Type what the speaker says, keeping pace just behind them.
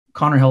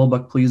Connor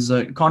Hellebuyck, please.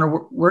 Connor,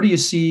 where do you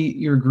see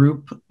your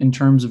group in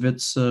terms of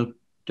its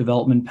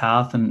development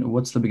path, and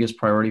what's the biggest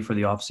priority for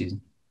the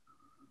offseason?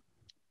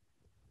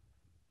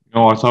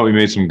 I thought we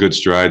made some good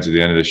strides at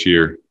the end of this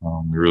year.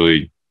 We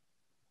really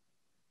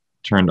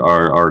turned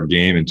our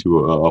game into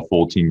a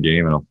full team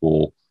game and a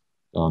full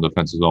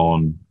defensive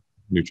zone,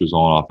 neutral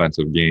zone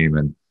offensive game.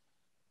 And,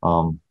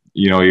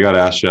 you got to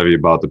ask Chevy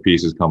about the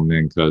pieces coming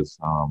in because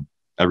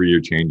every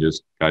year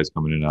changes, guys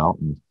coming in and out.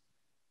 And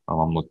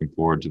I'm looking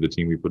forward to the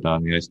team we put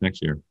on the ice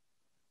next year.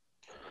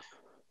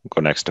 We'll go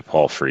next to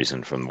Paul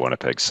Friesen from the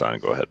Winnipeg Sun.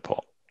 Go ahead,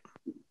 Paul.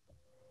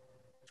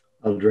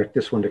 I'll direct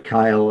this one to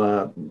Kyle.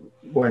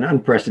 An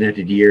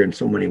unprecedented year in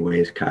so many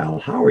ways, Kyle.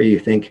 How are you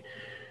think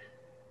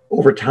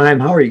over time,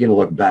 how are you going to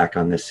look back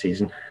on this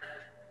season?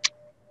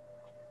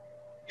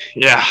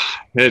 Yeah,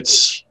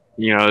 it's,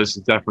 this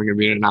is definitely going to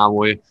be an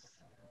anomaly.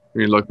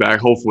 We're going to look back.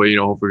 Hopefully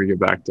we get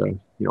back to,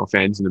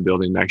 fans in the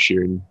building next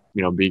year and,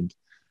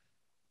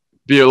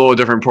 be a little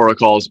different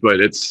protocols,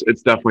 but it's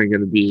definitely going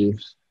to be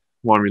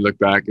one we look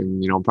back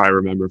and, probably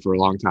remember for a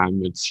long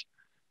time. It's,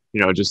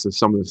 just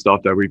some of the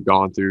stuff that we've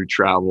gone through,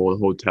 travel,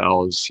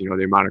 hotels,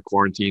 the amount of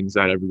quarantines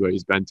that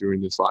everybody's been through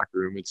in this locker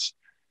room. It's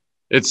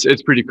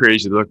pretty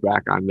crazy to look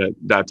back on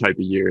that type of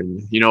year.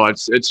 And,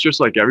 it's just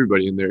like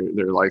everybody in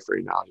their life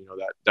right now,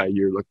 that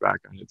year look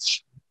back on.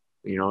 It's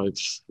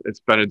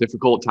been a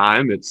difficult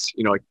time. It's,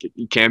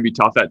 it can be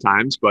tough at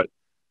times, but,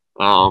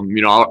 I'll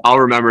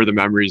remember the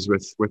memories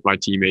with my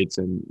teammates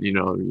and,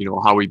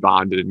 how we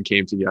bonded and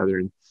came together.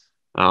 And,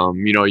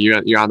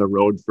 you're on the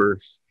road for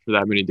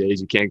that many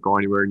days. You can't go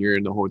anywhere and you're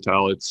in the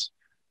hotel. It's,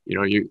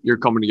 you're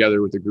coming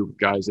together with a group of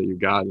guys that you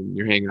got and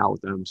you're hanging out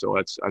with them. So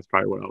that's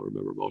probably what I'll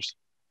remember most.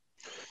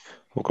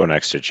 We'll go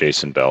next to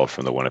Jason Bell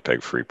from the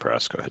Winnipeg Free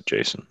Press. Go ahead,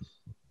 Jason.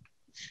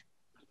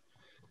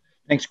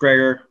 Thanks,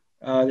 Gregor.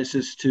 This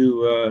is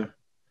to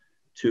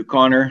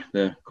Connor,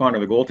 the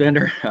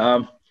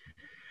goaltender.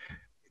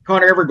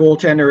 Connor, every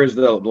goaltender is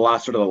the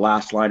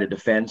last line of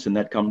defense, and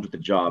that comes with the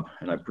job,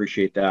 and I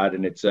appreciate that.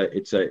 And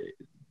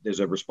there's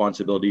a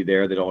responsibility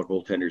there that all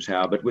goaltenders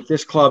have. But with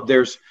this club,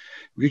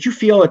 did you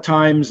feel at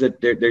times that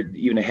they're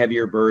even a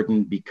heavier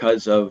burden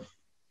because of,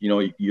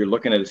 you're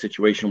looking at a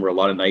situation where a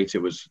lot of nights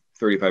it was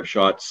 35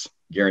 shots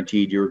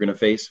guaranteed you were going to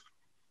face?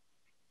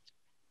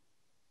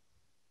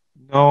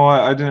 No,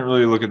 I didn't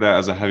really look at that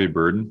as a heavy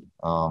burden.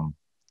 I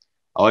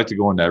like to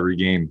go into every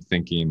game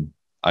thinking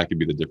I could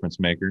be the difference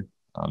maker.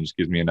 Just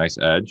gives me a nice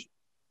edge.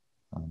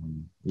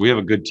 We have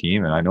a good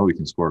team, and I know we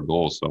can score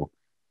goals. So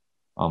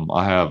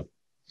I have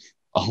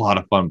a lot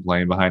of fun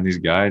playing behind these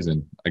guys,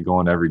 and I go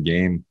in every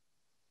game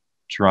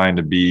trying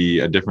to be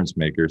a difference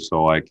maker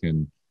so I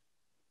can,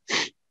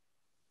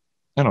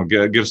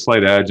 get a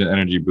slight edge and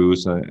energy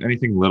boost,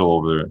 anything little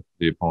over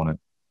the opponent.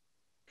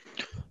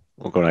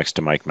 We'll go next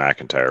to Mike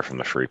McIntyre from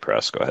the Free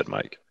Press. Go ahead,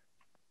 Mike.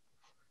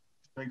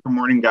 Good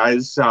morning,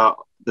 guys.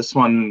 This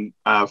one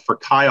for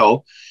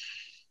Kyle.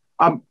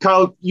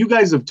 Kyle, you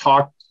guys have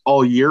talked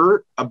all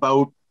year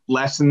about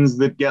lessons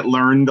that get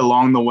learned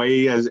along the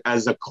way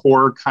as a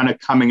core kind of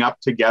coming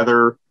up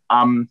together.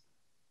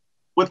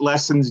 What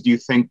lessons do you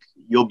think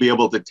you'll be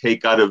able to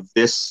take out of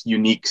this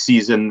unique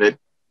season that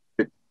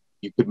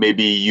you could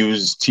maybe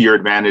use to your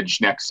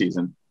advantage next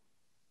season?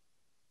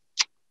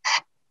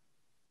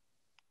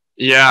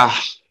 Yeah,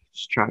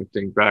 just trying to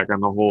think back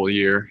on the whole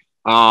year.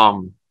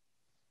 The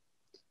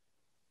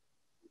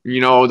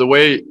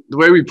way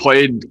we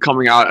played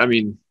coming out, I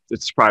mean,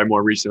 it's probably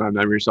more recent on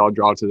memory, so I'll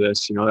draw to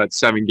this, that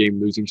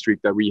 7-game losing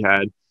streak that we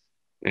had.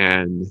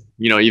 And,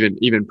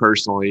 even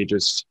personally,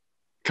 just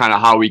kind of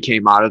how we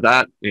came out of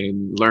that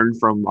and learned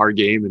from our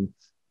game.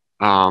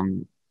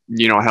 And,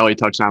 Helly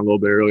touched on it a little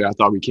bit earlier. I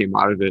thought we came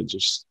out of it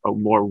just a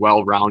more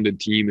well-rounded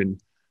team.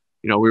 And,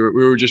 we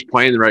were just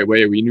playing the right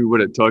way. We knew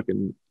what it took.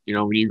 And,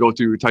 when you go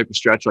through a type of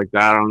stretch like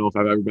that, I don't know if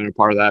I've ever been a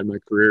part of that in my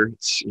career.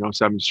 It's,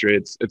 7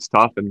 straight. It's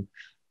tough. And,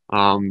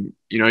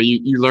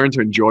 you learn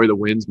to enjoy the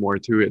wins more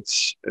too.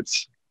 It's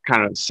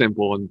kind of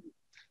simple and,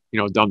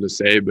 dumb to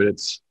say, but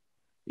it's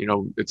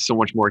so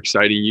much more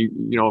exciting.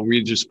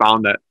 We just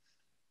found that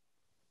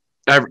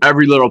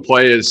every little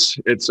play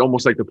it's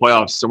almost like the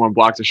playoffs. Someone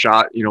blocks a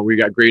shot, we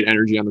got great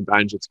energy on the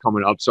bench. It's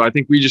coming up. So I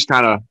think we just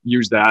kind of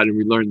used that and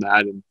we learned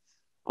that and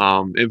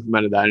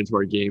implemented that into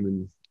our game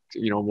and, a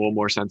little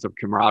more sense of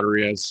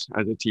camaraderie as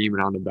a team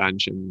and on the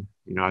bench. And,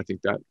 I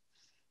think that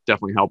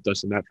definitely helped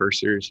us in that first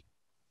series.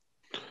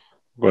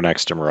 We'll go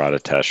next to Murat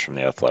Atesh from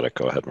The Athletic.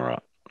 Go ahead,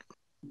 Murat.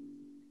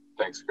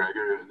 Thanks,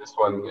 Gregor. This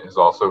one is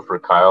also for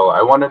Kyle.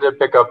 I wanted to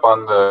pick up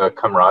on the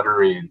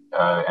camaraderie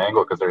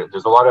angle because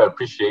there's a lot of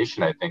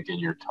appreciation, I think, in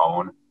your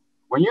tone.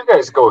 When you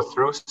guys go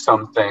through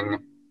something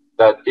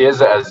that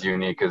is as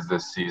unique as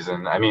this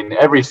season, I mean,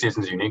 every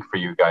season's unique for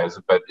you guys,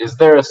 but is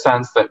there a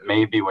sense that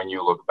maybe when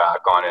you look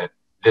back on it,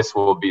 this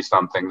will be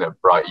something that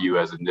brought you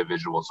as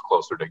individuals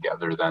closer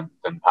together than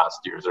past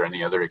years or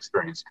any other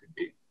experience could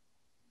be?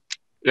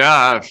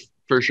 Yeah,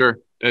 for sure.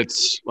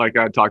 It's like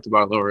I talked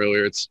about a little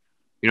earlier. It's,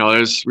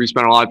 we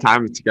spent a lot of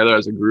time together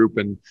as a group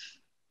and,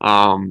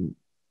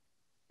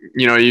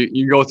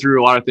 you go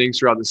through a lot of things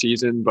throughout the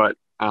season, but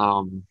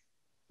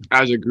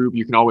as a group,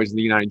 you can always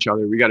lean on each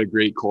other. We got a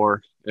great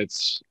core.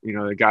 It's,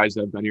 the guys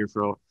that have been here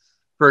for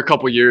a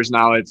couple of years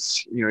now.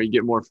 It's, you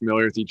get more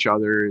familiar with each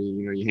other.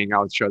 You hang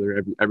out with each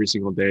other every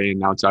single day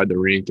and outside the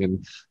rink.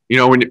 And,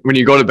 when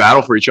you go to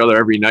battle for each other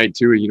every night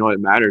too, it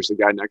matters. The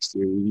guy next to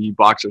you, he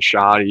blocks a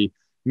shot, he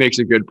makes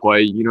a good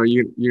play, you're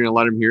going to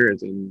let him hear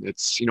it. And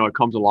it's, it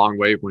comes a long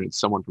way when it's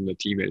someone from the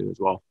teammate as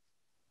well.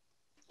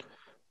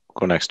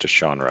 Go next to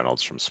Sean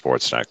Reynolds from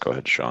Sportsnet. Go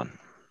ahead, Sean.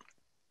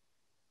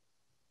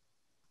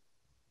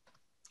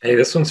 Hey,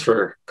 this one's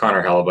for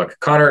Connor Hellebuyck.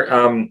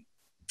 Connor,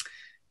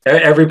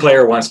 every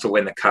player wants to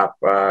win the cup.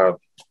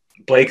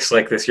 Blake's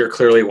like this. You're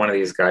clearly one of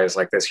these guys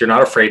like this. You're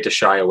not afraid to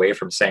shy away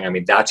from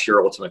saying, that's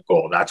your ultimate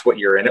goal. That's what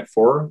you're in it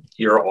for.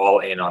 You're all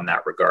in on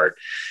that regard.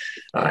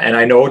 And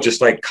I know,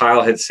 just like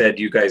Kyle had said,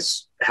 you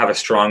guys have a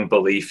strong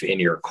belief in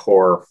your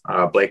core.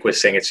 Blake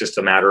was saying it's just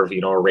a matter of,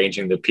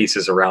 arranging the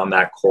pieces around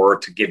that core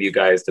to give you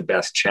guys the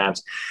best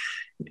chance.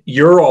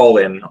 You're all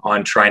in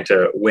on trying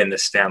to win the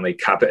Stanley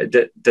Cup.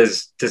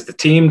 Does the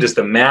team, does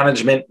the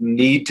management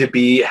need to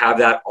have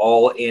that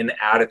all-in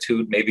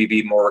attitude, maybe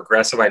be more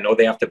aggressive? I know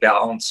they have to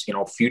balance,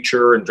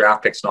 future and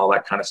draft picks and all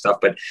that kind of stuff,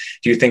 but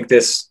do you think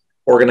this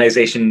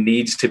organization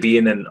needs to be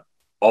in an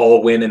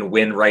all-win and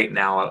win right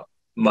now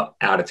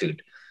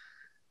attitude?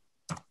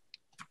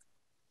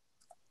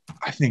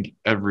 I think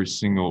every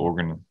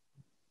single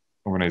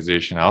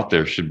organization out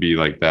there should be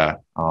like that.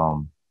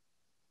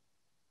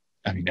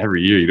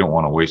 Every year you don't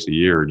want to waste a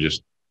year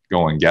just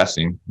going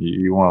guessing.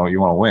 You want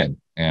to win,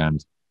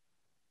 and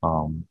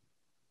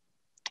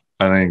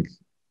I think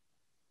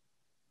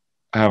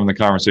having the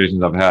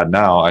conversations I've had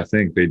now, I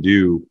think they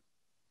do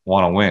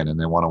want to win, and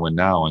they want to win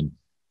now, and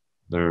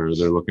they're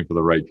looking for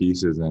the right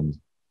pieces. And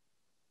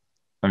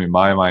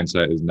my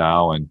mindset is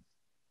now, and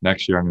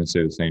next year I'm going to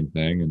say the same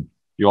thing. And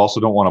you also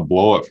don't want to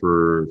blow it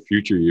for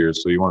future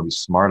years, so you want to be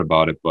smart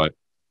about it. But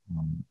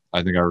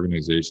I think our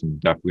organization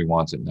definitely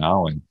wants it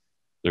now, and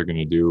they're going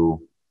to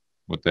do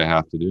what they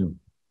have to do.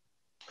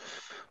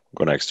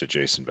 Go next to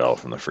Jason Bell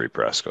from the Free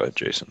Press. Go ahead,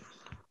 Jason.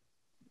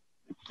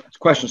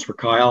 Questions for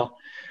Kyle.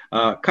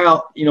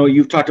 Kyle,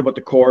 you've talked about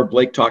the core.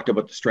 Blake talked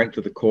about the strength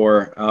of the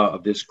core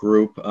of this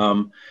group.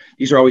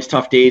 These are always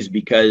tough days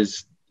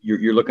because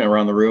you're looking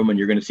around the room and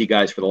you're going to see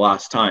guys for the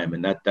last time,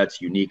 and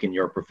that's unique in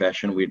your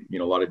profession. A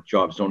lot of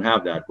jobs don't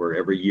have that, where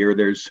every year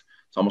it's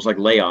almost like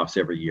layoffs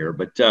every year.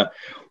 But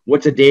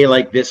what's a day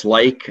like this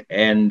like?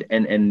 And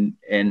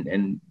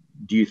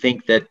do you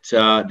think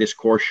that this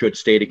core should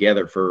stay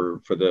together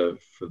for the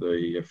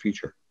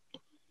future?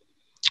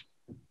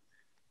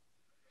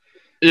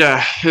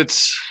 Yeah,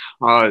 it's.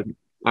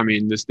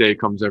 This day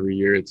comes every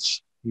year.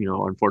 It's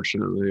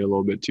unfortunately a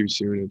little bit too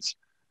soon. It's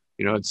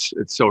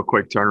it's so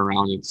quick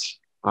turnaround. It's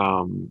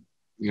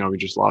we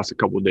just lost a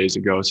couple of days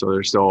ago, so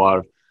there's still a lot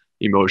of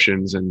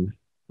emotions and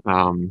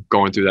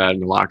going through that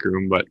in the locker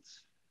room. But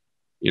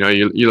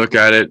you look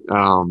at it.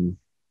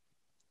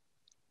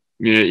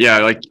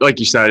 Like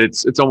you said,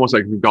 it's almost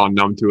like we've gone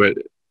numb to it,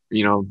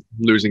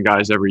 losing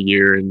guys every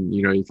year, and,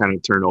 you kind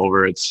of turn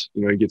over. It's,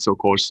 you get so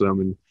close to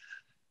them and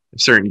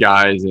certain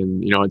guys,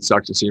 and, it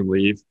sucks to see them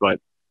leave, but,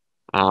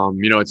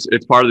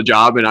 it's part of the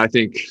job. And I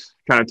think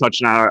kind of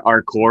touching on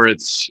our core,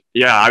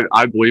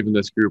 I believe in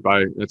this group.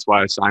 That's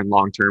why I signed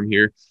long-term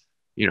here.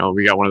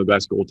 We got one of the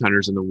best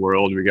goaltenders in the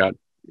world. We got,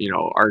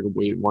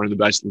 arguably one of the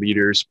best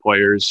leaders,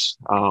 players,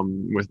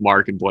 with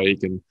Mark and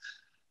Blake. And,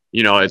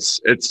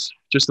 it's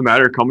just a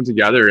matter of coming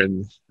together.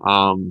 And,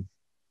 I'm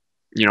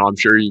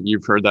sure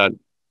you've heard that,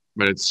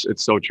 but it's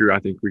so true. I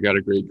think we got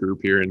a great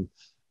group here, and,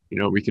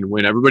 we can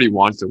win. Everybody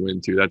wants to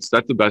win too. That's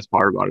the best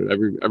part about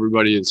it.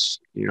 Everybody is,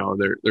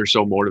 they're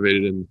so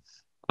motivated, and,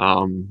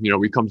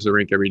 we come to the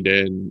rink every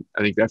day, and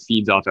I think that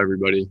feeds off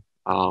everybody.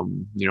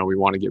 We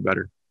want to get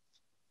better.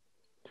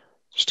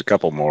 Just a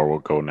couple more. We'll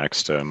go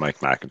next to Mike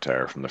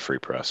McIntyre from the Free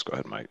Press. Go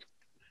ahead, Mike.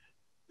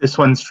 This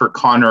one's for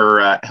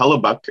Connor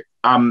Hellebuyck.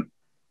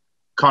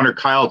 Connor,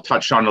 Kyle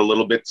touched on a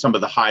little bit some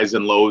of the highs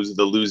and lows,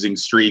 the losing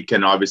streak,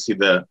 and obviously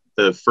the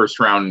first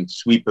round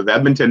sweep of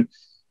Edmonton.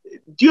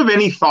 Do you have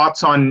any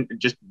thoughts on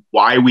just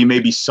why we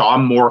maybe saw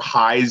more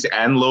highs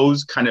and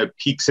lows, kind of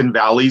peaks and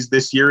valleys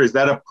this year? Is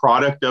that a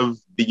product of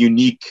the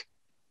unique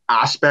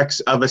aspects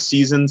of a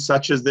season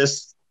such as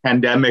this?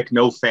 Pandemic,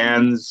 no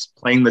fans,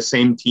 playing the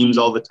same teams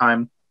all the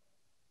time?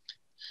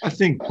 I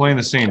think playing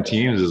the same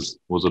teams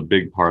was a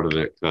big part of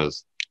it,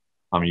 because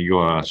you go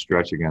on a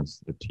stretch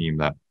against a team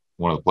that,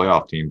 one of the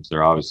playoff teams,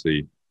 they're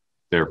obviously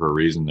there for a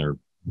reason. They're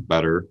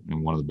better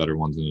and one of the better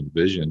ones in the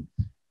division,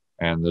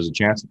 and there's a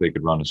chance that they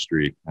could run a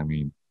streak.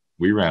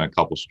 We ran a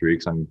couple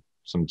streaks on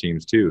some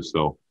teams too.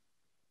 So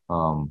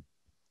not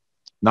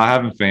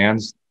having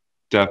fans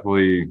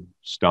definitely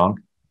stunk.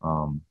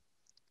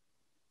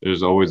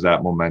 There's always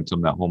that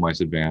momentum, that home ice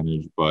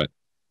advantage, but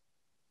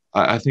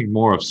I think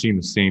more of seeing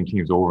the same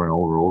teams over and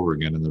over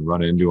again, and then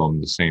run into them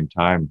at the same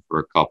time for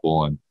a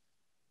couple, and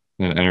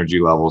then energy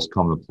levels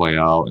come to play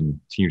out, and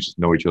teams just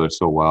know each other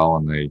so well,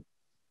 and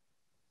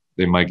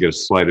they might get a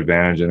slight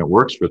advantage and it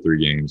works for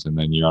 3 games, and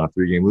then you're on a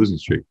 3-game losing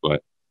streak.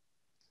 But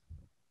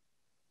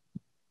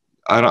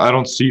I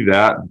don't see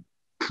that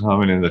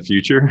coming in the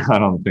future. I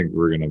don't think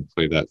we're going to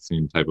play that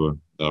same type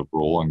of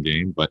role in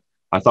game. But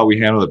I thought we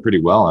handled it pretty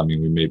well. I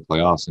mean, we made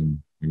playoffs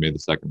and we made the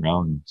second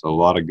round. So a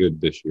lot of good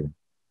this year.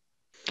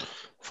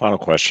 Final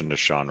question to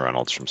Sean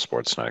Reynolds from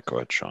Sportsnet. Go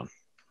ahead, Sean.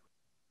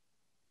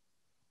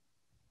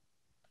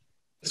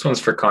 This one's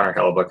for Connor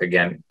Hellebuyck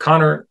again.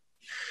 Connor,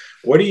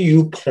 what do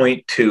you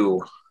point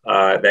to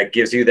that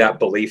gives you that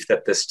belief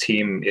that this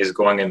team is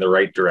going in the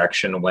right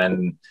direction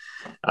when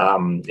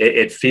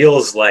it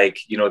feels like,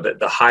 you know,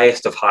 the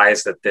highest of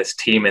highs that this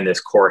team and this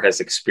core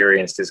has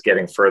experienced is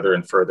getting further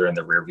and further in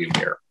the rearview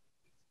mirror?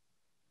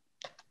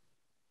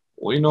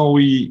 Well, you know,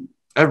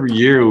 every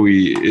year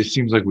it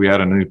seems like we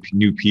had a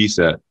new piece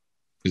that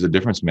is a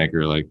difference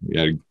maker. Like we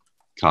had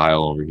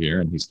Kyle over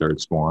here and he started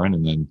scoring,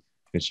 and then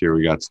this year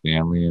we got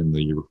Stanley, and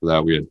the year before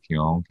that we had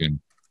Hellebuyck. And,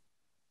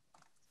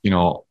 you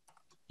know,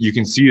 you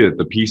can see that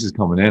the pieces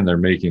coming in, they're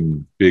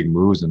making big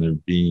moves and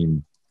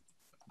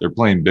they're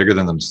playing bigger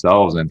than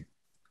themselves. And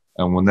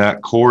when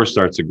that core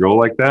starts to grow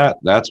like that,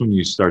 that's when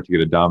you start to get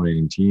a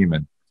dominating team.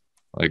 And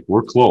like,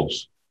 we're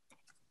close.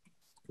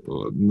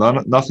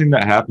 Nothing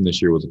that happened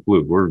this year was a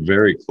fluke. We're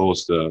very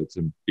close to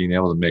being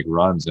able to make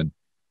runs and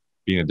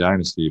being a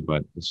dynasty,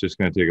 but it's just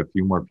going to take a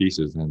few more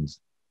pieces and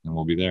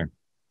we'll be there.